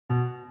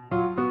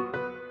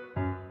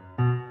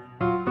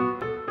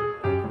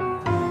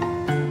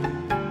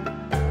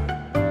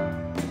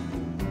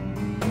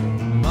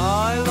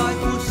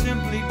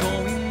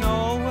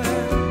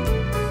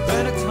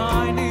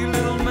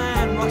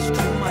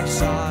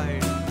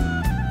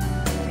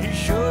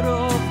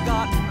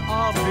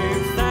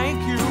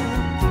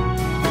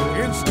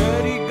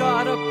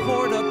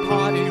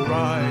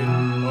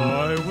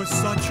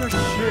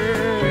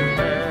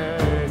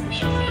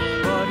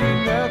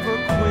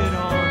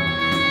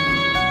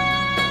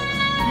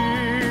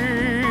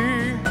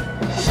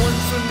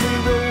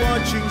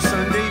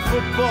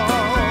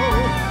football.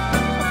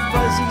 A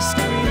fuzzy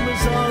scream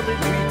was all that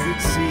we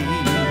could see.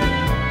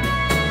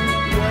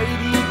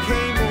 Whitey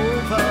came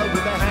over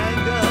with a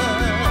hanger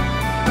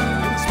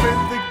and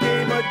spent the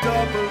game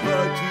atop of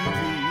our TV.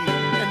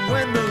 And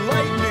when the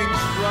lightning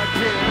struck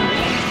him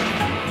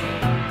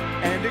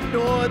and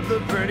ignored the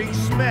burning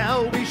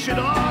smell, we should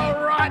all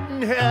rot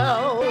in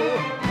hell.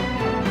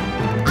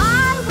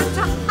 I went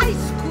to high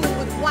school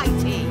with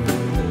Whitey.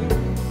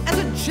 As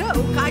a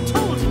joke, I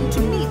told him to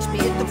meet me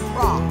at the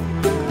prom.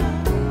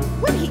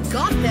 When he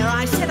got there,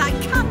 I said, I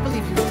can't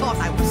believe you thought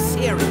I was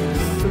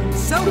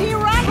serious. So he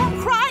ran home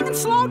crying and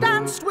slow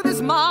danced with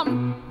his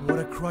mom. What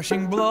a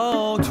crushing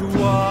blow to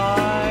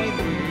Whitey.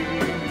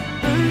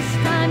 First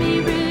time he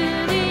realized